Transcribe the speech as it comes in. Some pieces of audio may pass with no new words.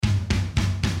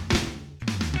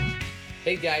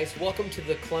Hey guys, welcome to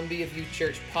the Columbia View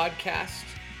Church podcast.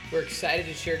 We're excited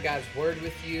to share God's Word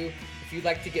with you. If you'd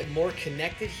like to get more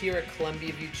connected here at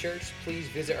Columbia View Church, please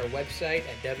visit our website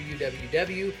at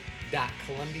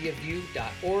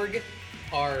www.columbiaview.org.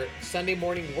 Our Sunday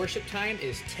morning worship time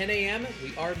is 10 a.m.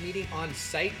 We are meeting on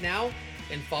site now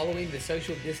and following the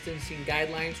social distancing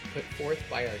guidelines put forth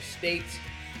by our state.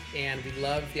 And we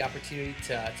love the opportunity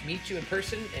to meet you in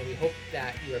person, and we hope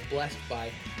that you are blessed by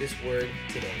this word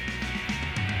today.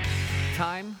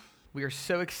 We are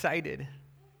so excited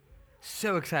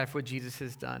for what Jesus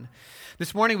has done.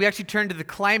 This morning, we actually turned to the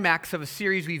climax of a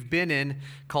series we've been in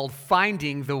called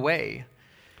Finding the Way.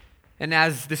 And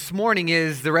as this morning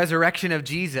is the resurrection of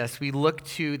Jesus, we look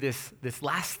to this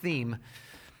last theme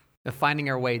of finding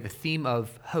our way, the theme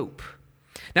of hope.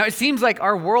 Now, it seems like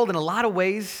our world, in a lot of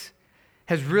ways,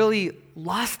 has really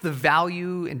lost the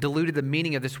value and diluted the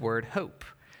meaning of this word, hope.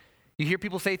 You hear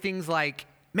people say things like,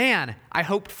 man, I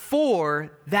hoped for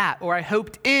that, or I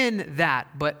hoped in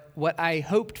that, but what I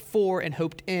hoped for and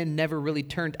hoped in never really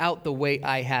turned out the way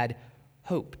I had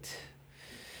hoped.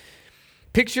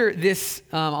 Picture this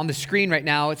on the screen right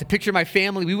now. It's a picture of my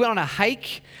family. We went on a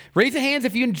hike. Raise your hands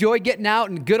if you enjoy getting out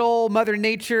in good old Mother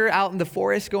Nature, out in the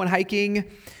forest, going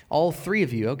hiking. All three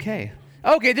of you, okay.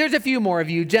 Okay, there's a few more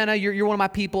of you. Jenna, you're one of my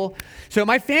people. So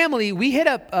my family, we hit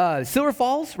up Silver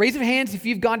Falls. Raise your hands if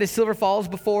you've gone to Silver Falls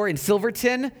before in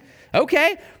Silverton.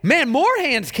 Okay. Man, more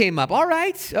hands came up. All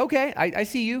right. Okay, I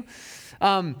see you.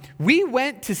 We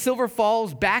went to Silver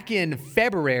Falls back in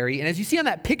February, and as you see on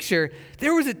that picture,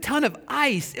 there was a ton of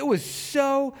ice. It was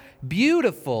so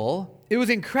beautiful. It was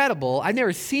incredible. I've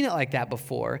never seen it like that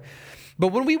before. But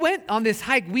when we went on this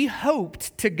hike, we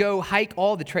hoped to go hike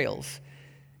all the trails,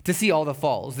 to see all the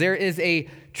falls. There is a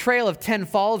trail of 10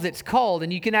 falls, it's called,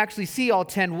 and you can actually see all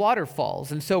 10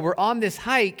 waterfalls. And so we're on this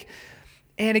hike,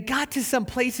 and it got to some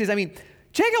places. I mean,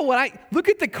 check out look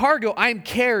at the cargo I'm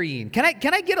carrying. Can I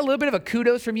get a little bit of a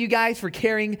kudos from you guys for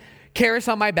carrying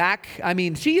Karis on my back? I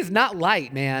mean, she is not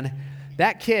light, man.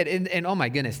 That kid, and oh my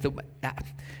goodness,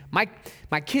 my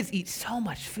kids eat so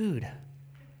much food.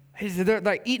 They're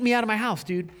like eating me out of my house,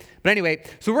 dude. But anyway,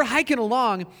 so we're hiking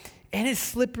along, and it's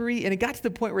slippery, and it got to the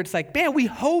point where it's like, man, we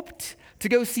hoped to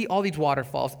go see all these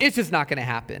waterfalls. It's just not going to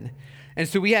happen. And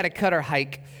so we had to cut our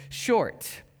hike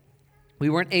short. We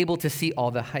weren't able to see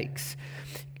all the hikes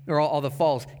or all the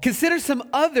falls. Consider some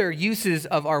other uses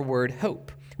of our word hope.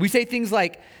 We say things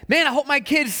like, man, I hope my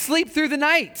kids sleep through the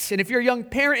night. And if you're a young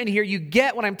parent in here, you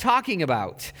get what I'm talking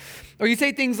about. Or you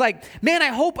say things like, man, I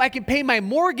hope I can pay my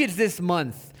mortgage this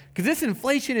month because this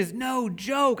inflation is no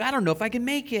joke. I don't know if I can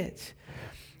make it.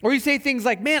 Or you say things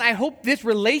like, man, I hope this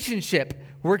relationship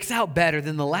works out better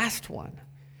than the last one.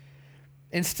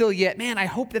 And still yet, man, I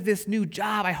hope that this new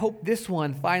job, I hope this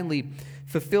one finally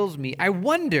fulfills me. I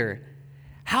wonder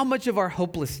how much of our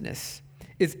hopelessness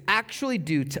is actually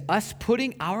due to us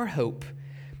putting our hope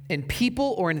in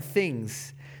people or in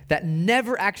things that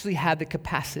never actually had the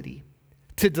capacity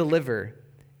to deliver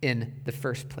in the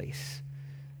first place.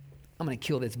 I'm going to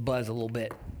kill this buzz a little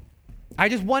bit. I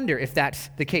just wonder if that's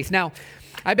the case. Now,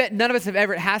 I bet none of us have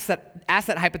ever asked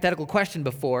that hypothetical question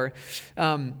before,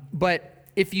 but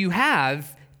if you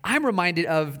have, I'm reminded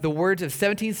of the words of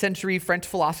 17th century French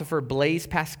philosopher Blaise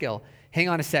Pascal. Hang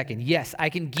on a second. Yes, I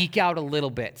can geek out a little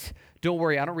bit. Don't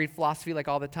worry, I don't read philosophy like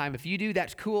all the time. If you do,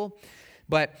 that's cool.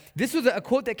 But this was a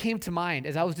quote that came to mind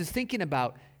as I was just thinking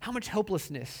about how much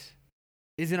hopelessness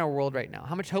is in our world right now.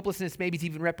 How much hopelessness maybe is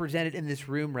even represented in this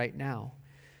room right now.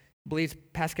 Blaise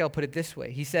Pascal put it this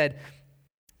way. He said,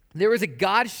 there is a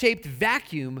God-shaped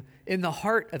vacuum in the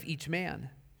heart of each man,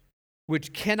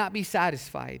 which cannot be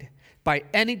satisfied by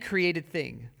any created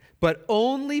thing, but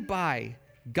only by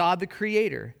God the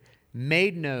Creator,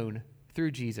 made known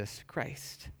through Jesus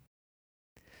Christ.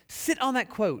 Sit on that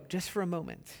quote just for a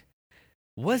moment.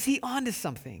 Was he onto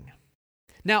something?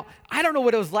 Now, I don't know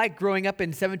what it was like growing up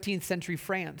in 17th century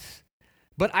France,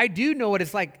 but I do know what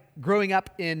it's like growing up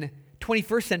in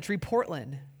 21st century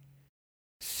Portland.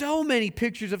 So many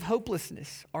pictures of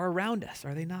hopelessness are around us,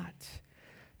 are they not?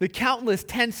 The countless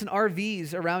tents and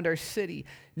RVs around our city,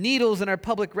 needles in our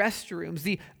public restrooms,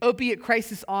 the opiate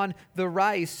crisis on the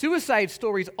rise, suicide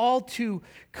stories all too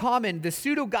common, the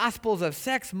pseudo-gospels of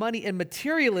sex, money, and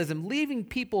materialism, leaving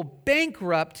people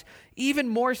bankrupt, even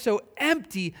more so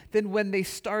empty than when they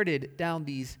started down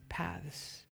these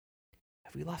paths.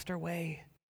 Have we lost our way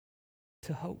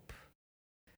to hope?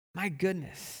 My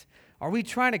goodness, are we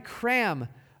trying to cram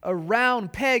a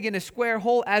round peg in a square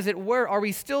hole, as it were? Are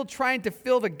we still trying to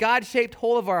fill the God-shaped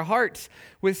hole of our hearts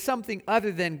with something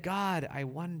other than God, I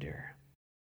wonder?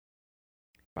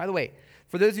 By the way,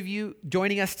 for those of you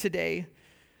joining us today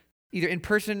either in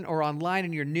person or online,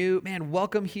 and you're new, man,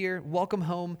 welcome here, welcome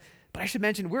home. But I should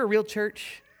mention, we're a real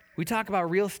church. We talk about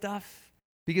real stuff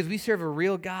because we serve a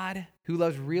real God who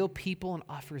loves real people and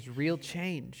offers real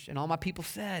change. And all my people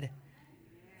said,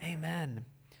 amen.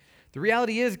 The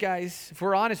reality is, guys, if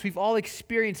we're honest, we've all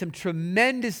experienced some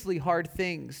tremendously hard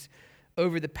things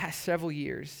over the past several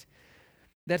years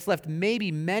that's left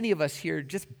maybe many of us here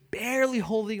just barely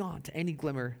holding on to any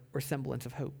glimmer or semblance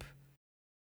of hope.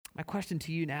 My question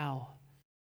to you now,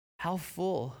 how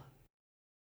full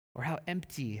or how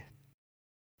empty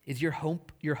is your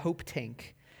hope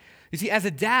tank? You see, as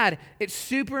a dad, it's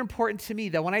super important to me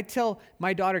that when I tell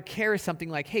my daughter Karis something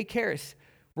like, hey, Karis,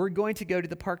 we're going to go to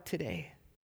the park today.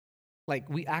 Like,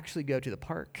 we actually go to the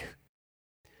park.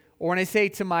 Or when I say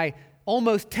to my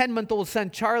almost 10-month-old son,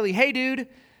 Charlie, hey, dude,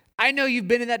 I know you've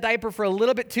been in that diaper for a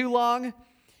little bit too long.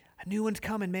 A new one's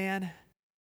coming, man.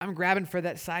 I'm grabbing for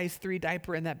that size 3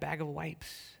 diaper and that bag of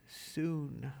wipes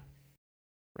soon,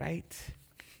 right?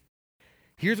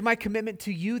 Here's my commitment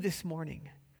to you this morning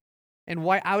and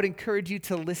why I would encourage you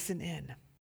to listen in.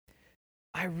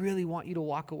 I really want you to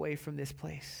walk away from this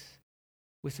place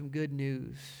with some good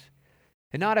news.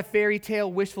 And not a fairy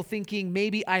tale, wishful thinking,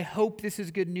 maybe I hope this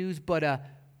is good news, but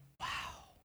wow,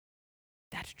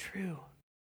 that's true.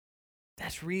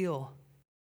 That's real.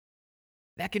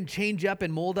 That can change up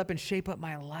and mold up and shape up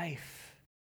my life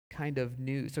kind of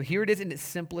news. So here it is in its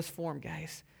simplest form,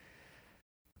 guys.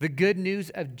 The good news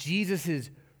of Jesus'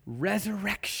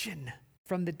 resurrection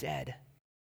from the dead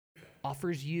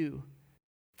offers you,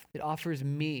 it offers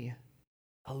me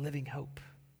a living hope.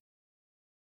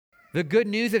 The good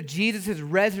news of Jesus'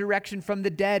 resurrection from the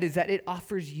dead is that it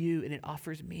offers you and it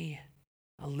offers me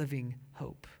a living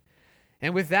hope.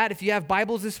 And with that, if you have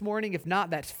Bibles this morning, if not,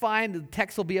 that's fine. The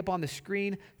text will be up on the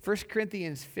screen. 1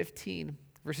 Corinthians 15,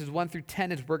 verses 1 through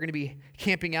 10 is we're going to be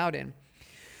camping out in.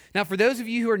 Now, for those of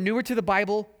you who are newer to the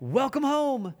Bible, welcome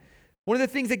home. One of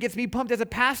the things that gets me pumped as a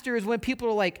pastor is when people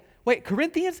are like, wait,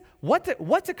 Corinthians? What's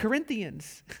a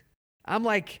Corinthians? I'm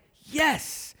like,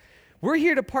 yes. We're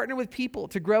here to partner with people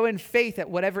to grow in faith at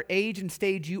whatever age and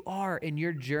stage you are in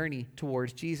your journey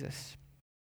towards Jesus.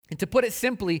 And to put it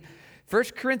simply, 1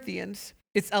 Corinthians,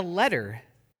 it's a letter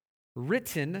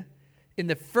written in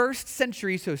the 1st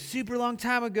century, so super long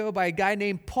time ago, by a guy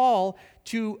named Paul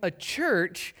to a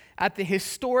church at the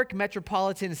historic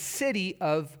metropolitan city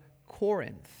of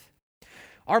Corinth.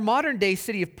 Our modern day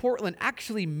city of Portland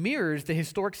actually mirrors the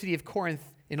historic city of Corinth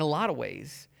in a lot of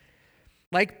ways.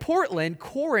 Like Portland,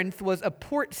 Corinth was a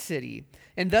port city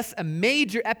and thus a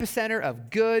major epicenter of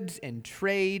goods and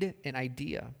trade and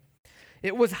idea.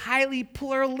 It was highly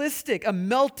pluralistic, a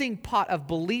melting pot of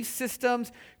belief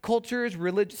systems, cultures,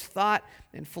 religious thought,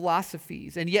 and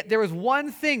philosophies. And yet there was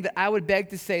one thing that I would beg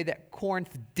to say that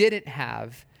Corinth didn't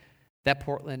have that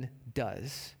Portland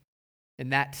does.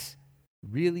 And that's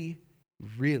really,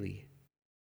 really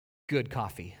good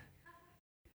coffee.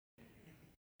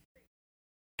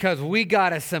 Because we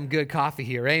got us some good coffee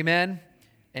here, amen?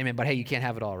 Amen, but hey, you can't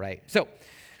have it all, right? So,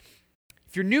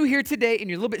 if you're new here today and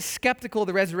you're a little bit skeptical of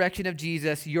the resurrection of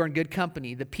Jesus, you're in good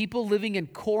company. The people living in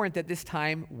Corinth at this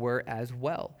time were as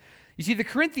well. You see, the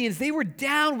Corinthians, they were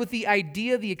down with the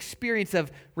idea, the experience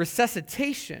of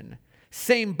resuscitation,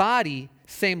 same body,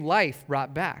 same life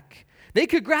brought back. They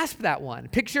could grasp that one.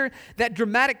 Picture that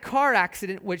dramatic car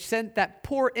accident which sent that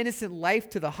poor innocent life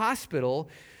to the hospital.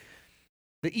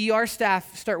 The ER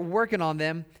staff start working on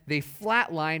them. They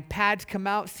flatline, pads come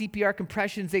out, CPR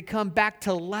compressions, they come back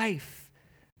to life.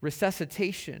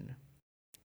 Resuscitation.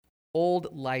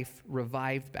 Old life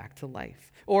revived back to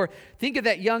life. Or think of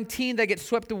that young teen that gets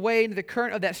swept away into the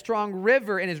current of that strong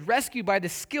river and is rescued by the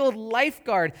skilled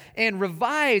lifeguard and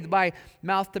revived by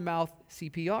mouth-to-mouth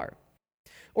CPR.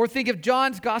 Or think of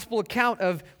John's gospel account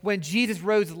of when Jesus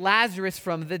rose Lazarus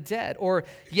from the dead. Or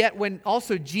yet when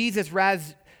also Jesus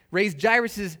raised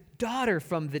Jairus' daughter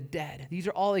from the dead. These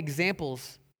are all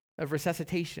examples of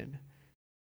resuscitation.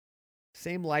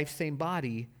 Same life, same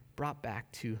body, brought back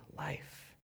to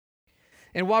life.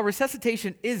 And while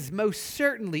resuscitation is most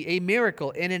certainly a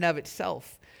miracle in and of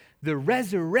itself, the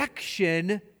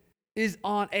resurrection is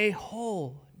on a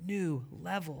whole new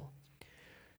level.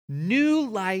 New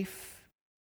life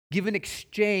given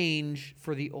exchange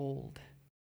for the old.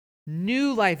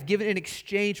 New life given in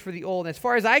exchange for the old. And as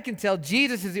far as I can tell,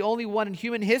 Jesus is the only one in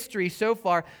human history so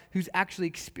far who's actually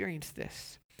experienced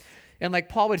this. And like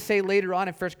Paul would say later on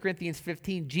in 1 Corinthians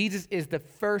 15, Jesus is the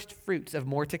first fruits of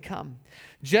more to come.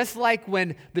 Just like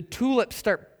when the tulips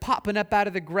start popping up out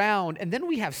of the ground, and then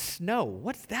we have snow.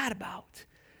 What's that about?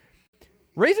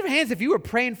 Raise your hands if you were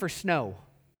praying for snow.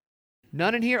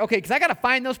 None in here? Okay, because I got to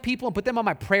find those people and put them on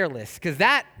my prayer list, because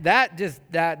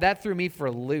that threw me for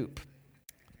a loop.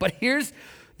 But here's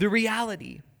the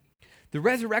reality. The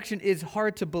resurrection is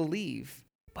hard to believe,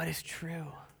 but it's true.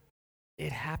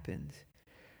 It happened.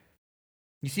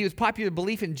 You see, it was popular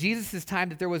belief in Jesus' time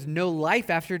that there was no life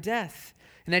after death.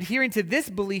 And adhering to this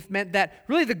belief meant that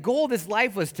really the goal of this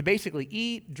life was to basically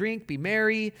eat, drink, be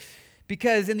merry,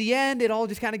 because in the end, it all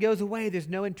just kind of goes away. There's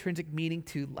no intrinsic meaning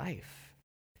to life.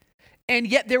 And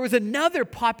yet there was another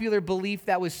popular belief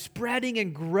that was spreading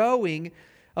and growing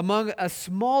among a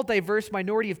small, diverse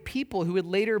minority of people who would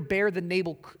later bear the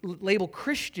label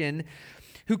Christian,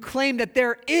 who claimed that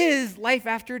there is life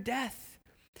after death.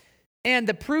 And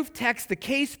the proof text, the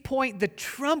case point, the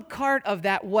trump card of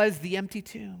that was the empty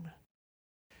tomb.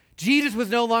 Jesus was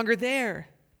no longer there.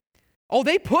 Oh,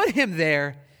 they put him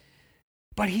there,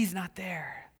 but he's not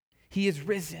there. He is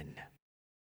risen.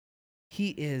 He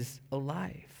is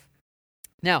alive.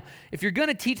 Now, if you're going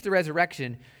to teach the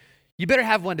resurrection, you better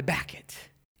have one to back it.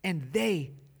 And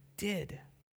they did.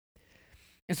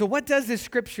 And so what does this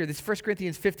scripture, this 1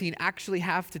 Corinthians 15, actually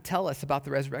have to tell us about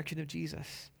the resurrection of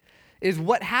Jesus? Is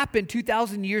what happened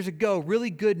 2,000 years ago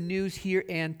really good news here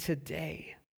and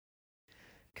today?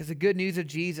 Because the good news of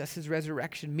Jesus, his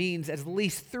resurrection, means at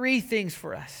least three things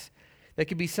for us that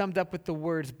can be summed up with the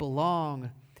words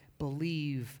belong,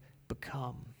 believe,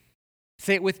 become.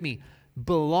 Say it with me.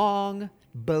 Belong,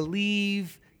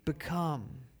 believe, become.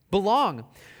 Belong.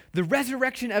 The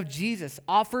resurrection of Jesus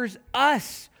offers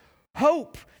us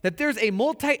hope that there's a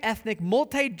multi-ethnic,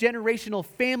 multi-generational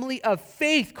family of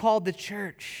faith called the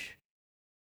church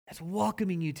that's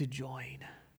welcoming you to join.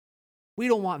 We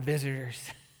don't want visitors.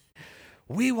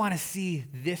 We want to see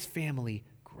this family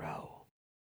grow.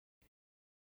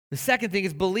 The second thing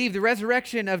is believe. The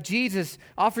resurrection of Jesus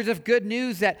offers us good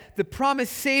news that the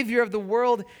promised Savior of the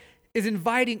world is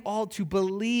inviting all to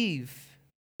believe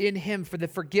in him for the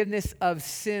forgiveness of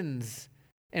sins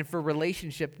and for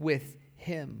relationship with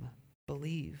him.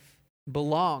 Believe.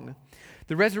 Belong.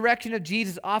 The resurrection of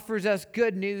Jesus offers us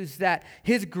good news that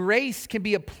his grace can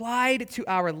be applied to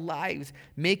our lives,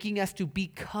 making us to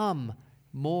become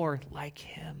more like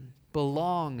him.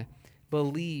 Belong,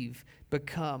 believe,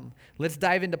 become. Let's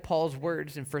dive into Paul's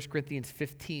words in 1 Corinthians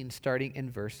 15, starting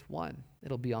in verse 1.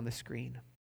 It'll be on the screen.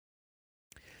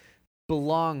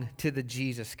 Belong to the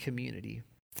Jesus community.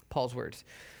 Paul's words.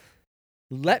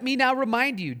 Let me now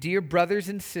remind you, dear brothers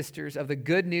and sisters, of the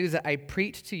good news that I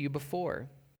preached to you before.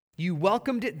 You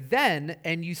welcomed it then,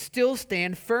 and you still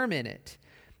stand firm in it.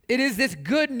 It is this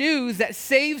good news that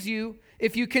saves you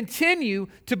if you continue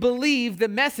to believe the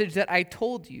message that I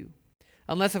told you.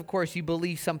 Unless, of course, you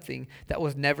believe something that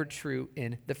was never true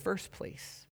in the first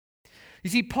place. You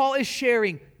see, Paul is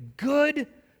sharing good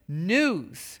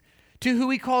news to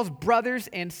who he calls brothers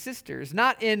and sisters,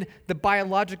 not in the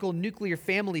biological nuclear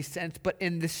family sense, but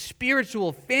in the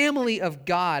spiritual family of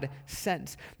God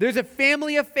sense. There's a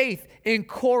family of faith in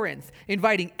Corinth,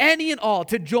 inviting any and all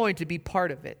to join to be part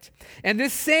of it. And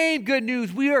this same good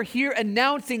news we are here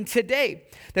announcing today,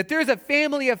 that there's a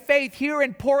family of faith here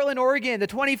in Portland, Oregon, the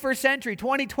 21st century,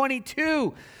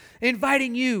 2022,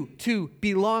 inviting you to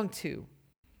belong to.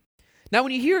 Now,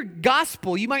 when you hear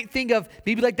gospel, you might think of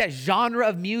maybe like that genre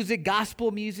of music, gospel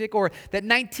music, or that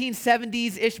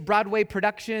 1970s-ish Broadway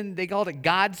production, they called it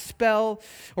Godspell,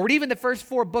 or even the first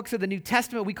 4 books of the New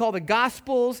Testament we call the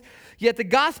Gospels. Yet the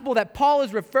gospel that Paul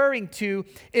is referring to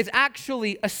is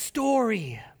actually a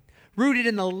story rooted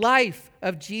in the life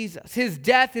of Jesus, his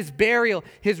death, his burial,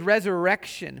 his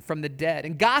resurrection from the dead.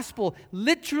 And gospel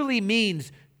literally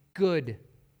means good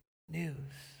news.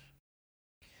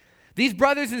 These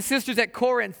brothers and sisters at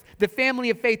Corinth, the family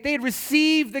of faith, they had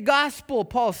received the gospel,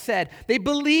 Paul said. They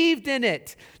believed in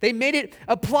it. They made it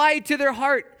apply to their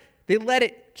heart. They let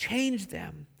it change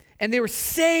them. And they were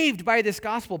saved by this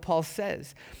gospel, Paul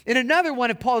says. In another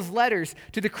one of Paul's letters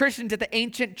to the Christians at the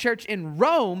ancient church in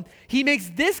Rome, he makes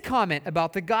this comment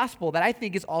about the gospel that I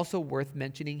think is also worth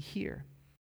mentioning here.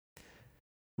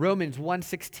 Romans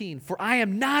 1:16, for I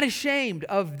am not ashamed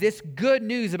of this good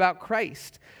news about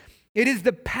Christ. It is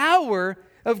the power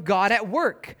of God at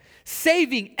work,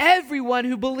 saving everyone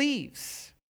who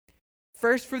believes,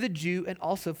 first for the Jew and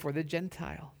also for the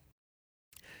Gentile.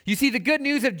 You see, the good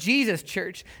news of Jesus,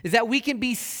 church, is that we can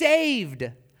be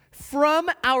saved from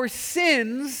our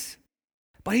sins,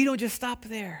 but he don't just stop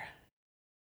there.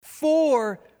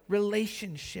 For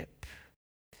relationship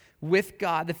with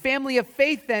God. The family of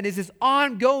faith then is this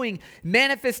ongoing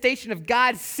manifestation of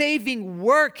God's saving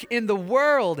work in the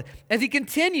world as he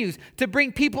continues to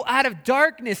bring people out of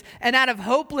darkness and out of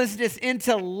hopelessness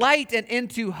into light and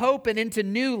into hope and into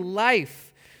new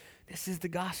life. This is the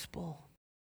gospel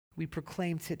we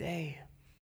proclaim today.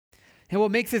 And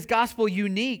what makes this gospel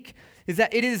unique is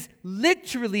that it is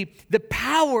literally the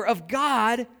power of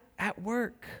God at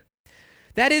work.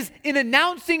 That is, in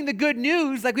announcing the good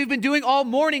news, like we've been doing all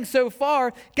morning so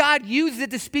far, God uses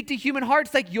it to speak to human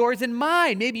hearts like yours and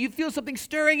mine. Maybe you feel something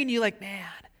stirring and you're like, man,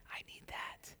 I need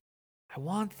that. I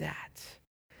want that.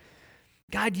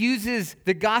 God uses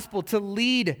the gospel to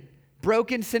lead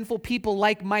broken, sinful people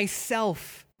like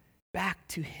myself back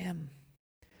to him.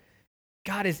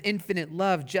 God is infinite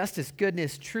love, justice,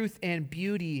 goodness, truth, and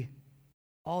beauty.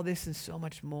 All this and so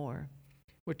much more.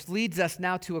 Which leads us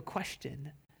now to a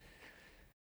question.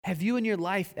 Have you in your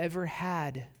life ever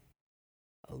had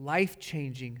a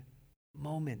life-changing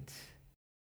moment?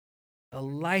 A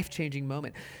life-changing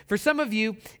moment. For some of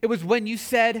you, it was when you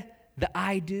said the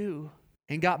I do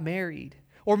and got married.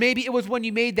 Or maybe it was when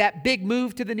you made that big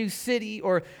move to the new city,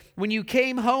 or when you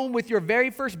came home with your very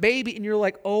first baby and you're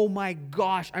like, oh my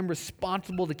gosh, I'm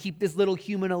responsible to keep this little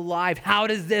human alive. How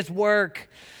does this work?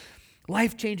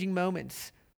 Life-changing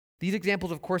moments. These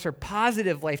examples, of course, are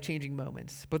positive life-changing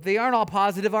moments, but they aren't all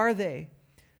positive, are they?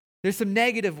 There's some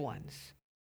negative ones.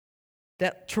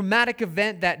 That traumatic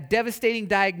event, that devastating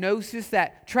diagnosis,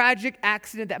 that tragic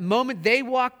accident, that moment they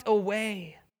walked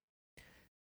away.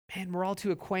 Man, we're all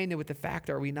too acquainted with the fact,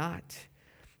 are we not?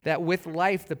 That with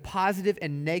life, the positive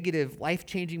and negative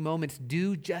life-changing moments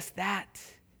do just that.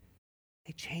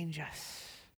 They change us.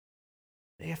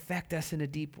 They affect us in a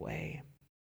deep way.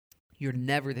 You're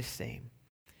never the same.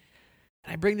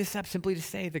 And I bring this up simply to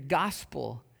say the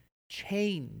gospel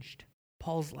changed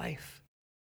Paul's life.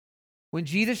 When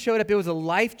Jesus showed up, it was a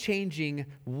life-changing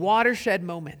watershed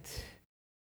moment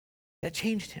that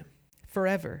changed him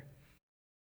forever.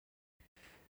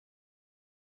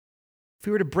 If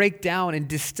we were to break down and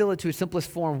distill it to its simplest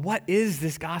form, what is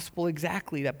this gospel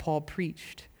exactly that Paul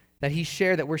preached, that he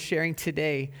shared, that we're sharing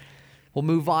today? We'll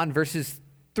move on, verses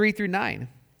 3 through 9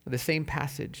 of the same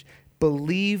passage.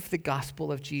 Believe the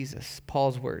gospel of Jesus.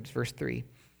 Paul's words, verse 3.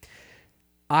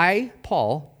 I,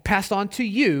 Paul, passed on to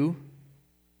you,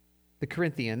 the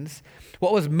Corinthians,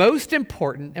 what was most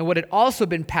important and what had also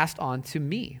been passed on to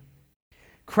me.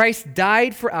 Christ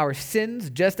died for our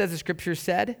sins, just as the scripture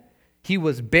said. He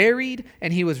was buried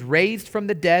and he was raised from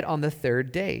the dead on the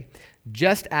third day,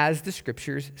 just as the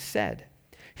scriptures said.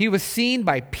 He was seen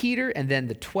by Peter and then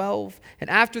the 12, and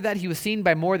after that he was seen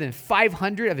by more than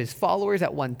 500 of his followers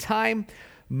at one time,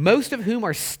 most of whom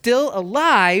are still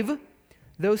alive,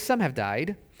 though some have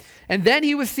died. And then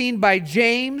he was seen by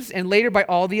James and later by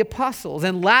all the apostles.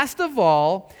 And last of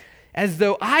all, as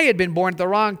though I had been born at the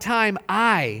wrong time,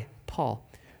 I, Paul,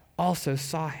 also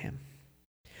saw him.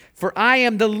 For I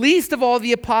am the least of all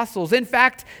the apostles. In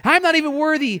fact, I'm not even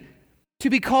worthy to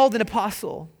be called an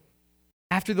apostle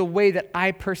after the way that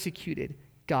I persecuted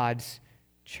God's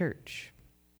church.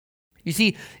 You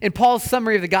see, in Paul's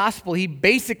summary of the gospel, he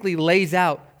basically lays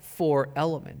out 4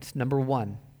 elements. Number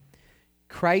 1,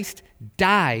 Christ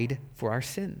died for our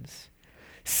sins.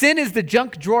 Sin is the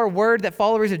junk drawer word that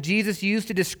followers of Jesus use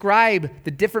to describe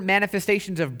the different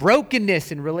manifestations of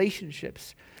brokenness in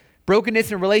relationships.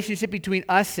 Brokenness in relationship between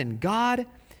us and God,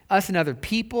 us and other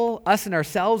people, us and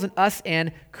ourselves, and us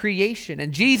and creation.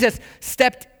 And Jesus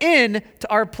stepped in to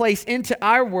our place, into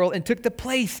our world, and took the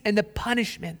place and the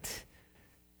punishment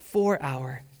for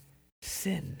our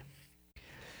sin.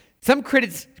 Some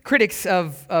critics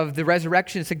of the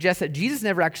resurrection suggest that Jesus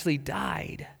never actually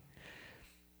died.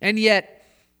 And yet,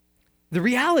 the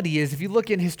reality is, if you look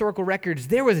in historical records,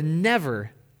 there was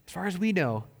never, as far as we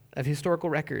know, of historical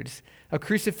records, a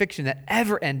crucifixion that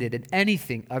ever ended in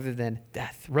anything other than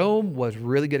death. Rome was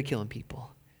really good at killing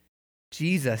people.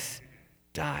 Jesus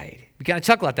died. We kind of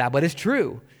chuckle at that, but it's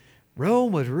true.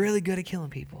 Rome was really good at killing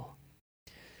people.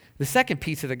 The second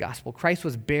piece of the gospel, Christ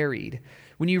was buried.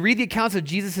 When you read the accounts of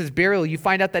Jesus' burial, you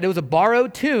find out that it was a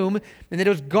borrowed tomb and that it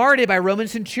was guarded by Roman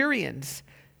centurions.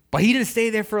 But he didn't stay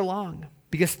there for long,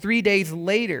 because 3 days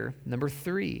later, number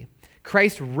 3,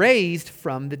 Christ raised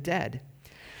from the dead.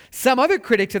 Some other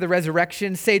critics of the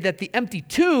resurrection say that the empty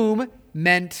tomb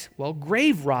meant, well,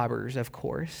 grave robbers, of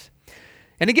course.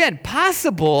 And again,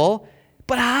 possible,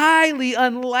 but highly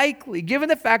unlikely, given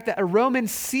the fact that a Roman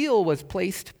seal was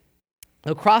placed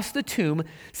across the tomb,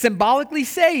 symbolically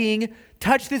saying,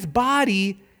 touch this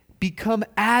body, become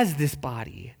as this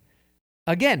body.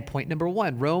 Again, point number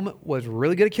 1, Rome was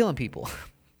really good at killing people.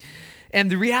 And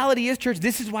the reality is, church,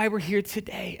 this is why we're here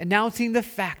today, announcing the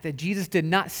fact that Jesus did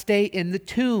not stay in the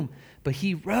tomb, but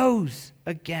he rose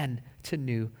again to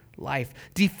new life,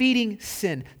 defeating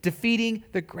sin, defeating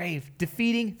the grave,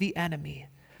 defeating the enemy,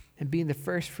 and being the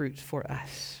first fruits for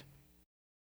us.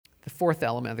 The fourth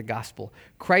element of the gospel.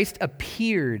 Christ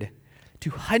appeared to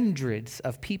hundreds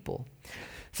of people.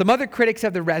 Some other critics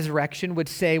of the resurrection would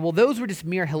say, well, those were just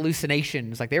mere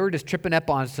hallucinations. Like they were just tripping up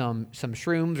on some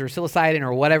shrooms or psilocybin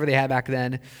or whatever they had back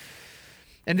then.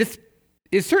 And this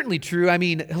is certainly true. I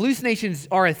mean, hallucinations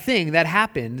are a thing that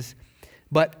happens,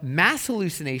 but mass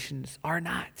hallucinations are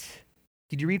not.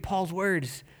 Did you read Paul's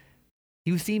words?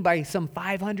 He was seen by some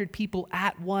 500 people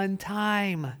at one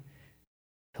time.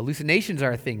 Hallucinations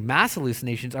are a thing. Mass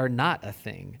hallucinations are not a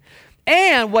thing.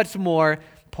 And what's more,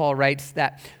 Paul writes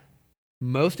that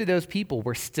most of those people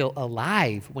were still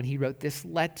alive when he wrote this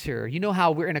letter. You know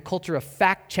how we're in a culture of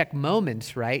fact-check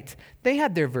moments, right? They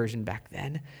had their version back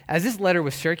then. As this letter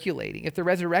was circulating, if the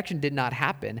resurrection did not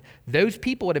happen, those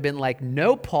people would have been like,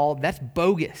 no, Paul, that's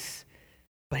bogus.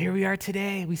 But here we are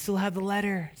today. We still have the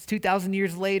letter. It's 2,000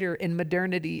 years later in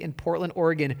modernity in Portland,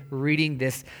 Oregon, reading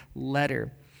this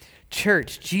letter.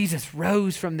 Church, Jesus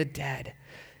rose from the dead.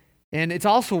 And it's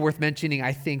also worth mentioning,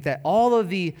 I think, that all of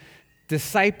the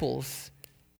disciples,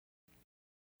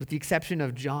 with the exception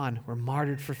of John, were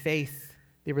martyred for faith.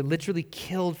 They were literally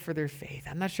killed for their faith.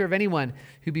 I'm not sure of anyone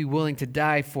who'd be willing to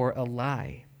die for a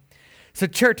lie. So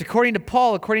church, according to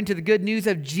Paul, according to the good news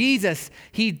of Jesus,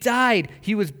 he died,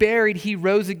 he was buried, he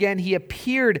rose again, he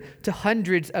appeared to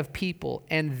hundreds of people.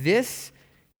 And this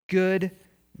good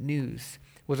news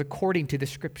was according to the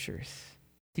scriptures.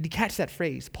 Did you catch that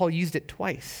phrase? Paul used it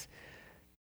twice.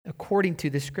 According to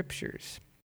the scriptures.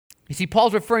 You see,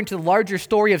 Paul's referring to the larger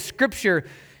story of scripture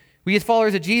we as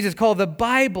followers of Jesus call the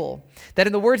Bible, that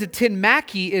in the words of Tim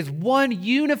Mackey is one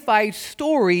unified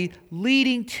story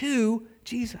leading to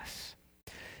Jesus.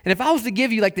 And if I was to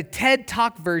give you like the TED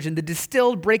Talk version, the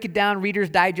distilled, break it down, Reader's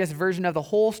Digest version of the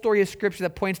whole story of scripture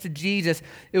that points to Jesus,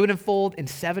 it would unfold in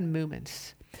 7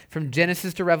 movements from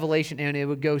Genesis to Revelation, and it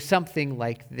would go something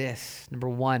like this. Number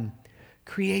 1,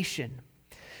 creation.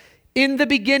 In the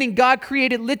beginning, God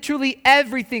created literally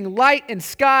everything, light and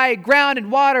sky, ground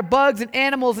and water, bugs and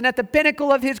animals. And at the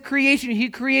pinnacle of his creation, he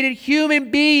created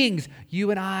human beings,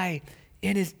 you and I,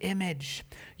 in his image.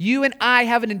 You and I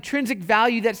have an intrinsic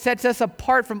value that sets us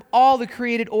apart from all the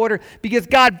created order because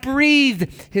God breathed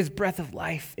his breath of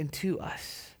life into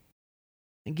us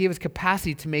and gave us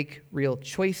capacity to make real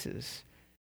choices.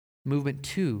 Movement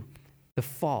 2, the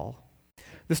fall.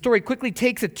 The story quickly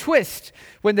takes a twist.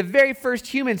 When the very first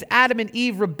humans, Adam and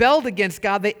Eve, rebelled against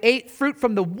God, they ate fruit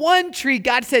from the one tree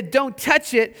God said, don't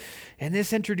touch it. And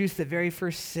this introduced the very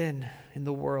first sin in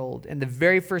the world and the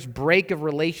very first break of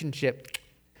relationship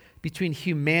between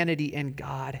humanity and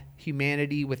God,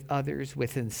 humanity with others,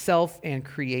 within self and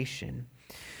creation.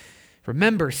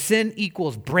 Remember, sin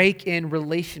equals break in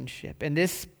relationship. And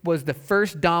this was the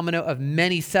first domino of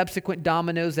many subsequent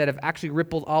dominoes that have actually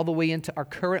rippled all the way into our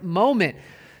current moment,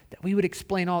 that we would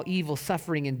explain all evil,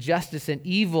 suffering, injustice, and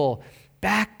evil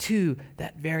back to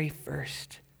that very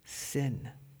first sin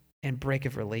and break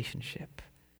of relationship.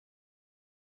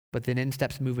 But then in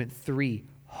steps movement 3,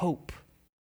 hope.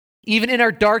 Even in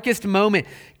our darkest moment,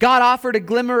 God offered a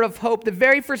glimmer of hope. The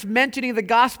very first mentioning of the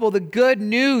gospel, the good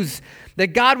news that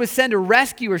God would send a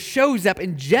rescuer, shows up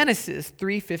in Genesis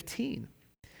 3:15.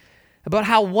 About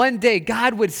how one day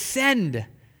God would send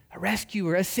a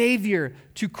rescuer, a savior,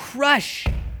 to crush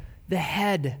the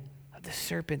head of the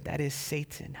serpent that is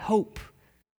Satan. Hope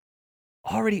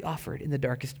already offered in the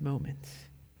darkest moments.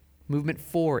 Movement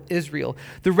 4, Israel.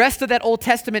 The rest of that Old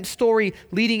Testament story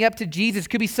leading up to Jesus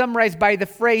could be summarized by the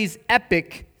phrase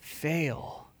epic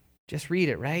fail. Just read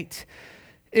it, right?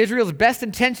 Israel's best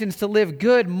intentions to live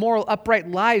good, moral, upright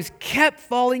lives kept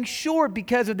falling short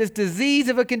because of this disease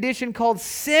of a condition called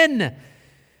sin that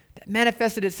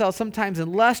manifested itself sometimes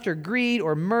in lust or greed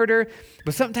or murder,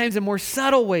 but sometimes in more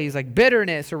subtle ways like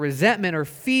bitterness or resentment or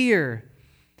fear.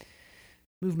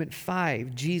 Movement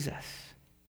 5, Jesus.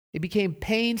 It became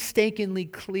painstakingly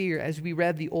clear as we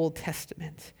read the Old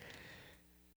Testament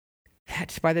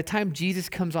that by the time Jesus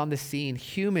comes on the scene,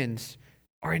 humans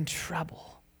are in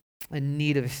trouble, in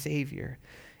need of a Savior.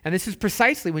 And this is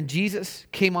precisely when Jesus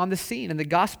came on the scene. And the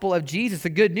gospel of Jesus, the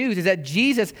good news, is that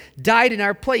Jesus died in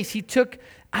our place. He took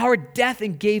our death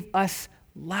and gave us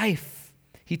life.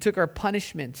 He took our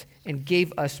punishment and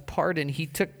gave us pardon. He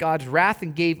took God's wrath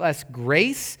and gave us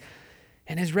grace.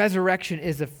 And his resurrection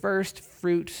is the first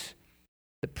fruits,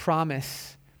 the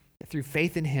promise that through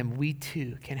faith in him, we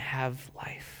too can have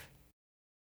life.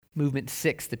 Movement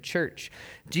 6, the church.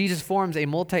 Jesus forms a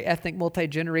multi-ethnic,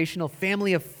 multi-generational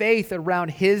family of faith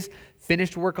around his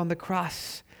finished work on the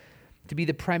cross to be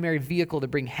the primary vehicle to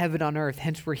bring heaven on earth.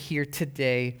 Hence, we're here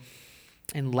today.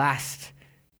 And last,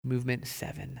 movement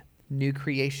 7, new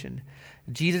creation.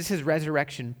 Jesus'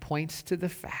 resurrection points to the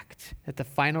fact that the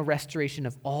final restoration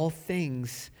of all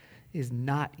things is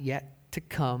not yet to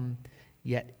come,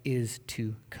 yet is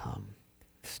to come.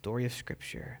 The story of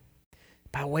Scripture.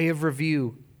 By way of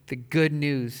review, the good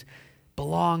news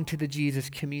belong to the Jesus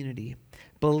community.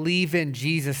 Believe in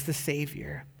Jesus, the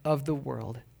Savior of the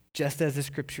world, just as the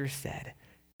Scripture said.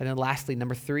 And then lastly,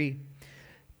 number 3,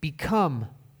 become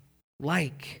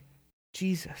like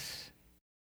Jesus.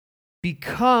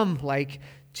 Become like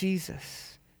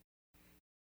Jesus.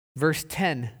 Verse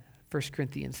 10, 1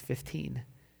 Corinthians 15.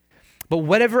 But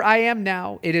whatever I am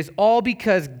now, it is all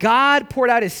because God poured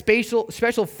out his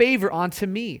special favor onto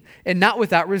me, and not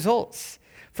without results.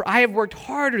 For I have worked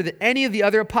harder than any of the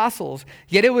other apostles,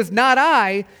 yet it was not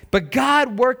I, but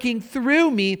God working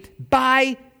through me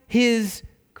by his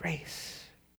grace.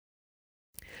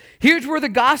 Here's where the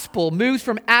gospel moves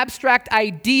from abstract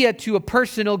idea to a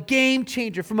personal game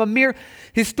changer, from a mere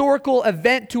historical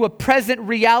event to a present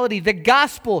reality. The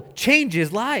gospel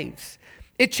changes lives.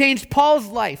 It changed Paul's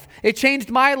life. It changed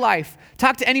my life.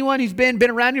 Talk to anyone who's been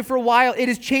around here for a while. It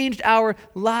has changed our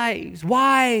lives.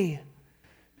 Why?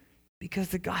 Because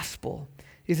the gospel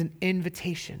is an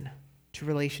invitation to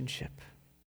relationship.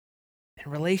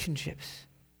 And relationships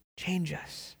change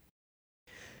us.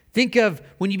 Think of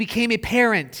when you became a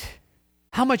parent,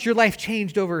 how much your life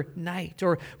changed overnight.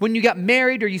 Or when you got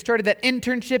married or you started that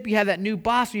internship, you had that new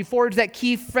boss, or you forged that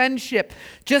key friendship.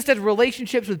 Just as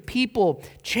relationships with people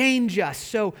change us,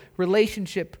 so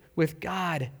relationship with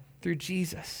God through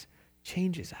Jesus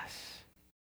changes us.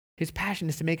 His passion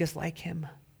is to make us like him.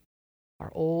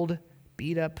 Our old,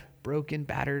 beat up, broken,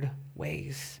 battered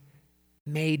ways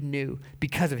made new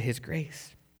because of his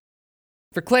grace.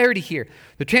 For clarity here,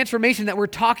 the transformation that we're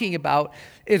talking about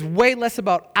is way less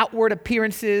about outward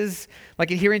appearances,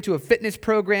 like adhering to a fitness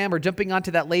program or jumping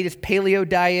onto that latest paleo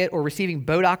diet or receiving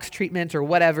Botox treatments or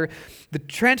whatever. The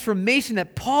transformation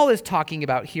that Paul is talking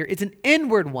about here is an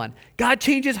inward one. God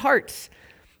changes hearts.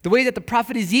 The way that the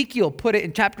prophet Ezekiel put it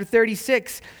in chapter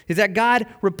 36 is that God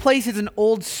replaces an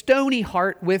old stony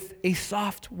heart with a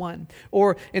soft one.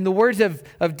 Or in the words of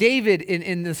David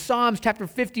in the Psalms chapter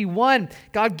 51,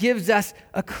 God gives us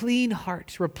a clean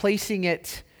heart, replacing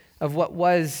it of what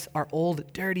was our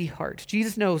old dirty heart.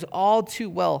 Jesus knows all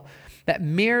too well that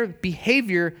mere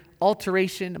behavior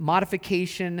alteration,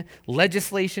 modification,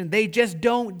 legislation, they just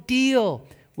don't deal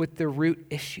with the root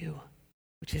issue,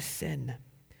 which is sin.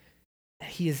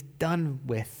 He is done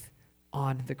with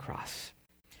on the cross.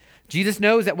 Jesus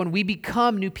knows that when we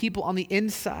become new people on the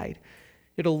inside,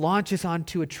 it'll launch us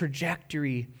onto a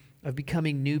trajectory of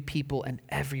becoming new people in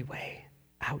every way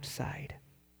outside.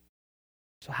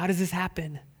 So how does this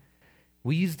happen?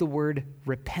 We use the word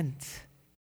repent.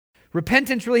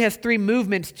 Repentance really has 3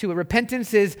 movements to it.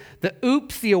 Repentance is the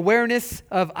oops, the awareness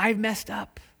of I've messed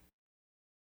up.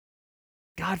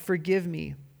 God forgive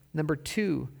me. Number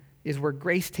 2 is where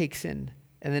grace takes in.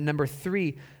 And then number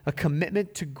 3, a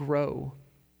commitment to grow.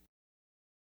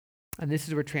 And this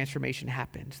is where transformation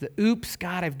happens. The oops,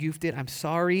 God, I've goofed it. I'm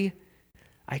sorry.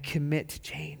 I commit to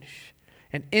change.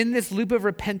 And in this loop of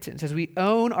repentance, as we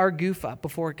own our goof up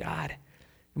before God,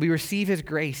 and we receive his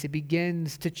grace, it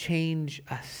begins to change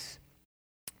us.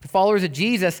 For followers of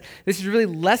Jesus, this is really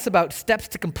less about steps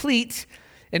to complete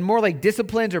and more like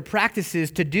disciplines or practices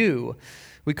to do.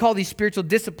 We call these spiritual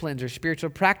disciplines or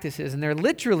spiritual practices, and they're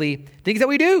literally things that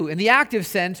we do in the active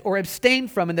sense or abstain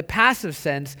from in the passive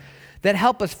sense that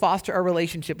help us foster our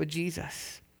relationship with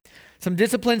Jesus. Some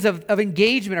disciplines of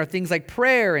engagement are things like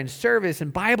prayer and service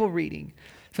and Bible reading.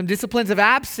 Some disciplines of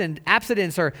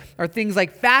abstinence are things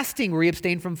like fasting, where we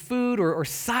abstain from food, or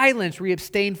silence, where we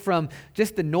abstain from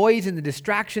just the noise and the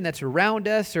distraction that's around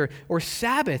us, or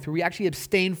Sabbath, where we actually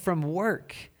abstain from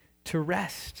work to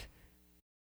rest.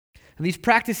 And these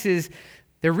practices,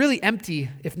 they're really empty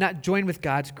if not joined with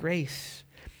God's grace.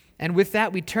 And with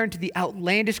that, we turn to the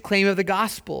outlandish claim of the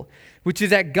gospel, which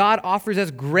is that God offers us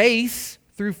grace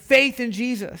through faith in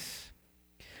Jesus.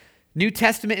 New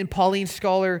Testament and Pauline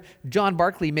scholar John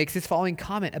Barclay makes this following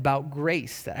comment about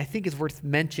grace that I think is worth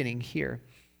mentioning here.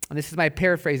 And this is my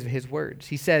paraphrase of his words.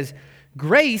 He says,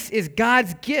 "Grace is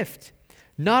God's gift,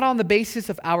 not on the basis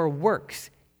of our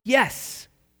works. Yes.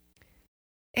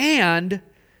 And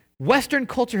Western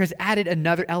culture has added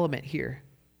another element here.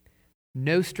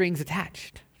 No strings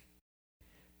attached."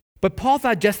 But Paul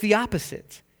thought just the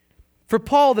opposite. For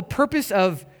Paul, the purpose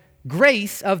of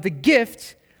grace, of the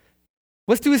gift,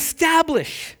 was to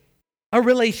establish a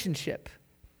relationship.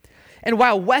 And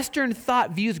while Western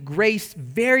thought views grace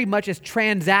very much as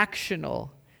transactional,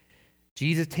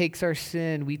 Jesus takes our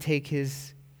sin, we take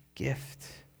his gift.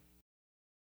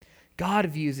 God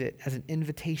views it as an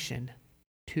invitation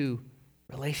to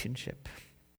relationship.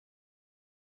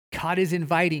 God is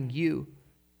inviting you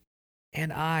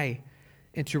and I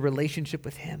into relationship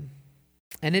with him.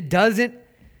 And it doesn't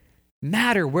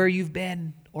matter where you've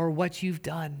been or what you've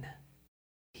done.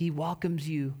 He welcomes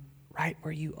you right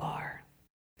where you are.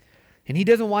 And he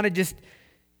doesn't want to just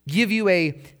give you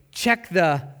a check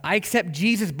the I accept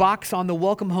Jesus box on the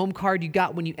welcome home card you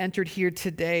got when you entered here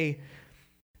today,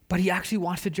 but he actually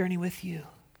wants to journey with you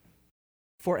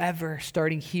forever,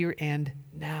 starting here and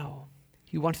now.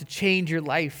 He wants to change your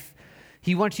life.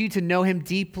 He wants you to know him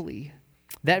deeply.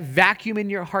 That vacuum in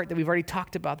your heart that we've already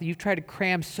talked about, that you've tried to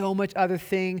cram so much other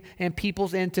thing and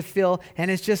people's in to fill,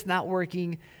 and it's just not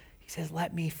working. He says,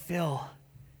 let me fill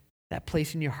that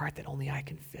place in your heart that only I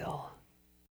can fill.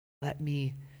 Let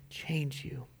me change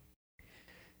you.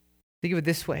 Think of it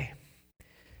this way.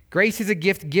 Grace is a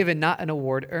gift given, not an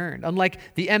award earned.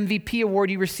 Unlike the MVP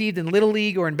award you received in Little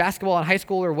League or in basketball in high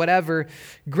school or whatever,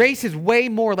 grace is way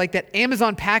more like that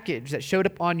Amazon package that showed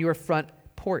up on your front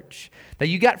porch that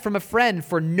you got from a friend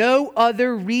for no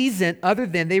other reason other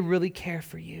than they really care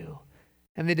for you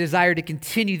and they desire to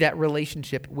continue that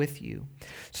relationship with you.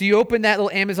 So you open that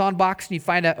little Amazon box and you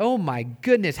find out, oh my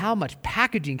goodness, how much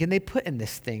packaging can they put in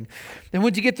this thing? And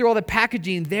once you get through all the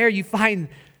packaging, there you find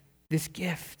this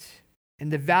gift.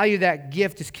 And the value of that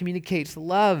gift just communicates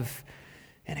love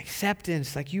and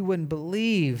acceptance like you wouldn't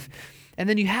believe. And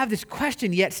then you have this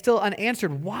question yet still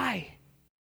unanswered. Why?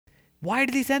 Why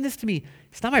did he send this to me?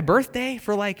 It's not my birthday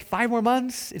for like 5 more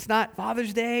months. It's not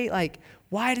Father's Day. Like,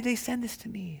 why did they send this to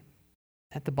me?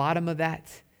 At the bottom of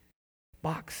that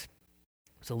box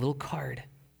was a little card.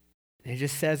 And it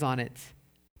just says on it,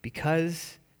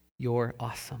 because you're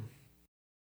awesome.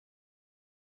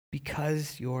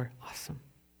 Because you're awesome.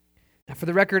 Now, for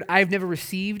the record, I've never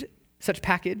received such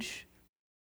package.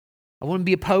 I wouldn't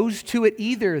be opposed to it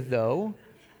either, though.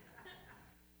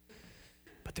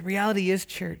 But the reality is,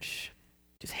 church,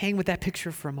 just hang with that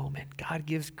picture for a moment. God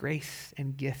gives grace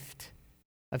and gift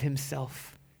of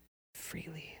himself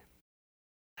freely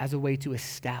as a way to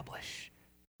establish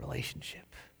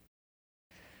relationship.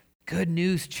 Good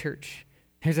news, church.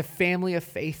 There's a family of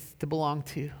faith to belong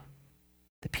to,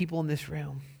 the people in this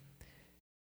room.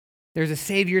 There's a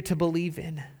Savior to believe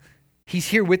in. He's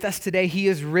here with us today. He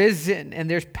is risen,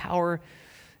 and there's power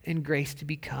and grace to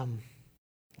become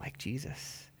like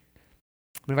Jesus.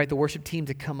 I'm going to invite the worship team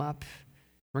to come up.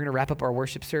 We're going to wrap up our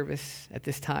worship service at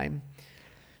this time.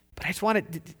 But I just want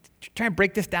to try and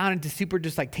break this down into super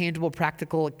just like tangible,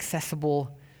 practical,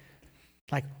 accessible.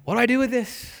 Like, what do I do with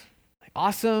this? Like,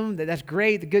 awesome. That's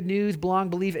great. The good news, belong,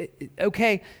 believe.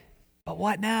 Okay. But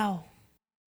what now?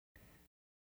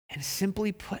 And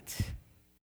simply put,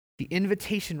 the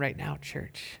invitation right now,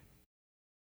 church,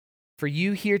 for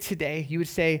you here today, you would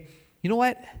say, you know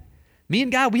what? Me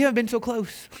and God, we haven't been so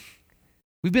close.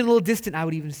 We've been a little distant, I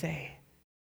would even say.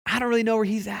 I don't really know where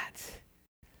he's at.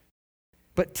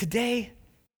 But today,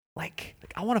 like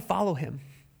I want to follow him.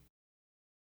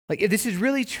 Like, if this is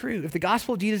really true, if the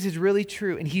gospel of Jesus is really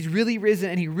true, and he's really risen,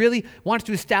 and he really wants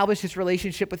to establish this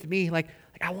relationship with me, like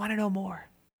I want to know more.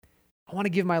 I want to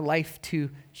give my life to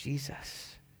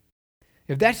Jesus.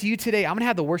 If that's you today, I'm going to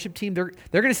have the worship team. They're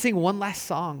going to sing one last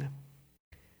song.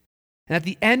 And at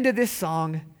the end of this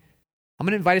song, I'm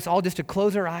going to invite us all just to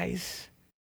close our eyes.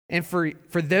 And for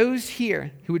those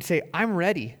here who would say, I'm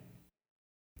ready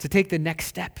to take the next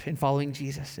step in following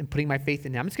Jesus and putting my faith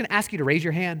in him, I'm just going to ask you to raise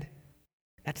your hand.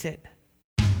 That's it.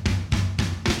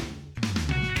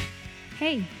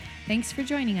 Hey, thanks for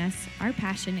joining us. Our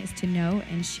passion is to know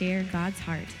and share God's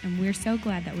heart, and we're so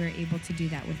glad that we're able to do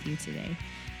that with you today.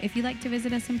 If you'd like to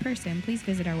visit us in person, please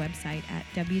visit our website at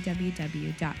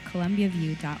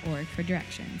www.columbiaview.org for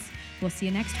directions. We'll see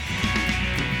you next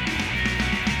week.